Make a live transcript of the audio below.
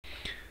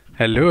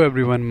Hello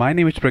everyone, my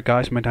name is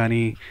Prakash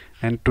Madhani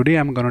and today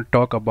I'm gonna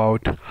talk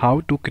about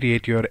how to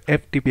create your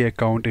FTP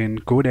account in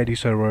Godaddy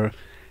server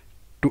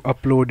to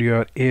upload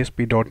your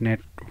ASP.NET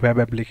web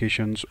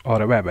applications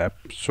or a web app.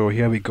 So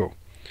here we go.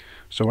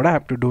 So what I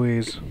have to do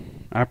is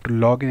I have to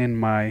log in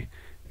my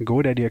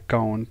Godaddy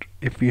account.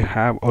 If you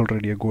have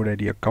already a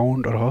Godaddy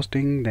account or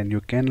hosting, then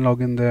you can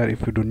log in there.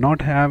 If you do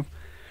not have,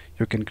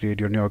 you can create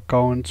your new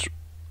accounts.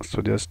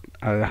 So just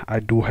I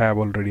do have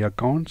already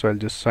account, so I'll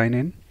just sign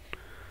in.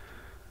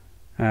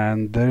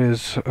 And there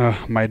is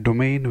my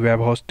domain, web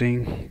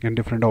hosting, and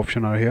different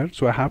options are here.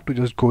 So I have to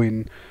just go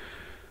in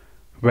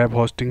web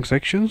hosting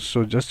section.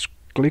 So just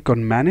click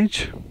on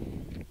manage,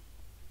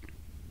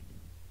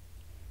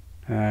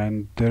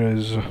 and there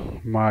is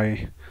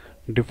my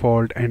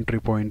default entry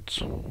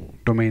points.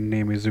 Domain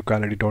name is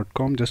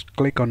Godaddy.com. Just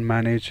click on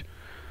manage.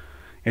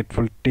 It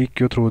will take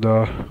you through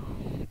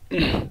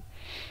the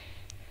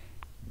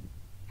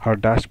our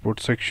dashboard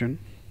section.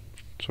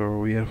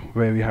 So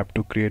where we have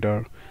to create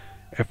our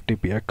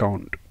FTP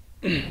account.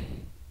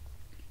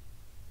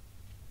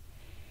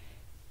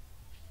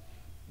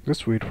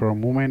 Just wait for a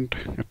moment,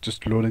 it's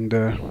just loading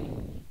there.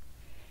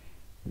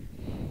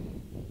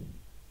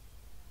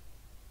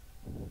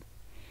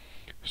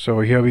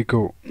 So here we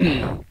go.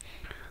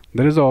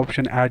 There is an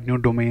option add new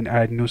domain,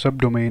 add new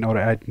subdomain, or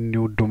add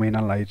new domain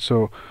allied.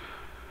 So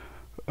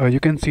you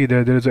can see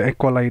there is a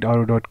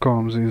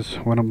equalitearo.com is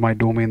one of my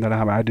domain that I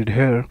have added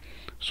here.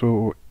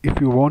 So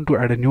if you want to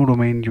add a new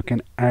domain, you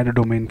can add a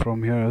domain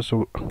from here.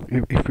 So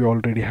if you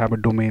already have a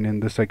domain in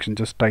this section,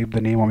 just type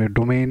the name of your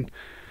domain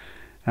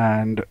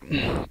and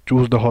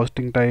choose the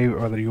hosting type,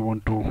 whether you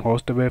want to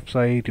host a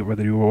website,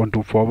 whether you want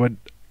to forward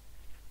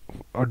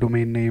a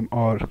domain name,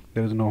 or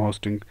there is no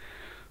hosting,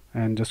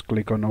 and just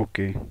click on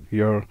OK.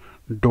 Your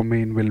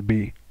domain will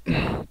be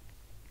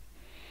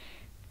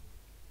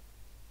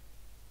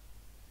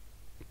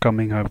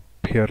coming up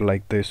here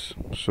like this.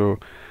 So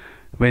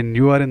when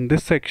you are in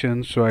this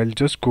section, so I'll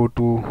just go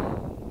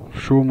to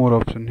show more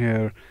option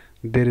here.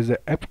 There is a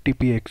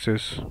FTP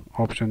access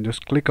option,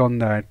 just click on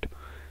that,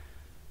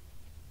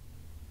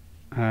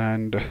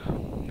 and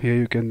here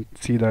you can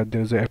see that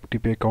there is a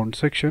FTP account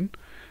section,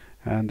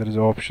 and there is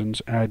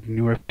options add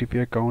new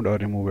FTP account or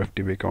remove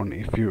FTP account.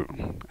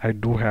 I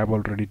do have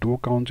already two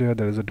accounts here.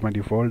 There is my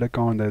default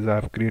account, there is I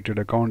have created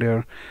account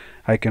here.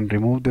 I can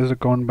remove this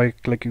account by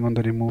clicking on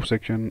the remove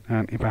section,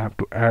 and if I have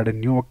to add a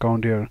new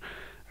account here,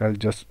 I'll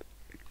just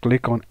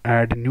click on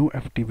add new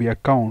FTP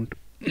account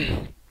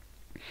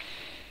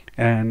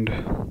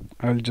and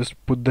I'll just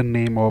put the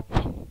name of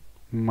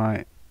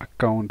my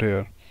account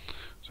here.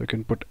 So you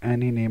can put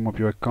any name of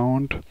your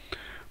account.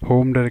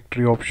 Home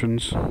directory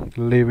options,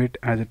 leave it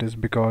as it is,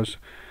 because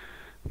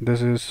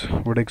this is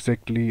what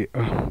exactly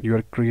you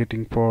are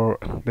creating for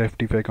the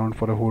FTP account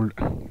for a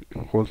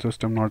whole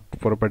system, not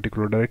for a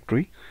particular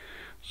directory.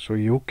 So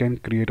you can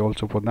create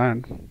also for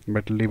that,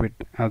 but leave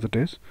it as it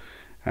is.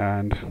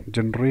 And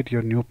generate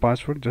your new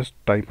password. Just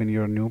type in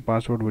your new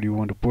password, what you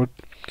want to put.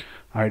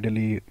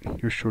 Ideally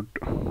you should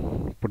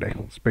put a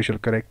special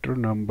character,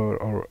 number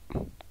or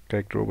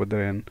character over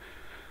there,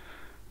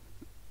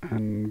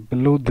 and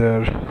below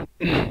there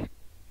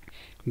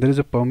there is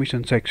a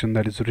permission section,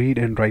 that is read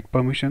and write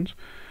permissions.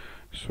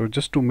 So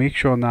just to make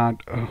sure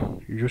that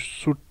you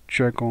should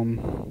check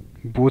on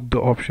both the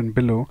option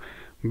below,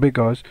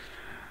 because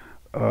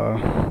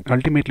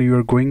ultimately you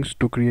are going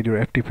to create your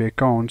FTP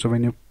account. So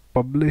when you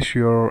publish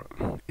your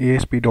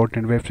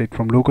ASP.NET website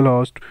from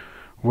localhost,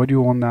 what you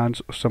want that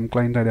some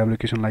client-side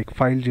application like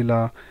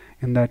FileZilla,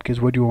 in that case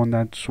what you want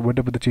that, so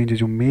whatever the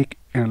changes you make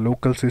in a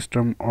local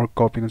system or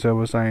copy in a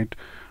server side,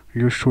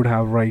 you should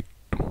have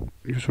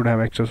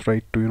access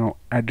right to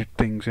edit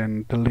things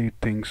and delete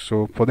things.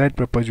 So for that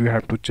purpose you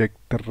have to check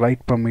the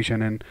write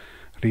permission and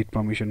read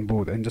permission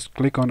both, and just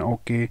click on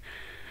OK.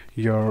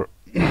 Your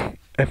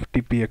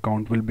FTP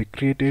account will be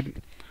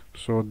created.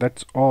 So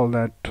that's all,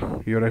 that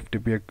your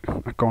FTP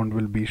account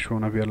will be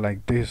shown up here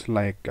like this,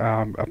 like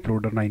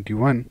uploader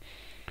 91.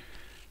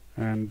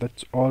 And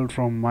that's all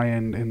from my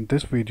end in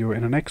this video.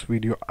 In the next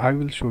video I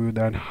will show you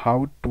that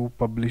how to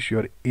publish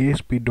your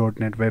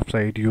ASP.NET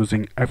website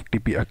using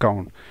FTP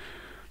account.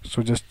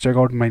 So just check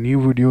out my new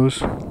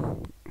videos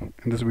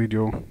in this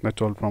video.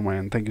 That's all from my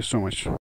end. Thank you so much.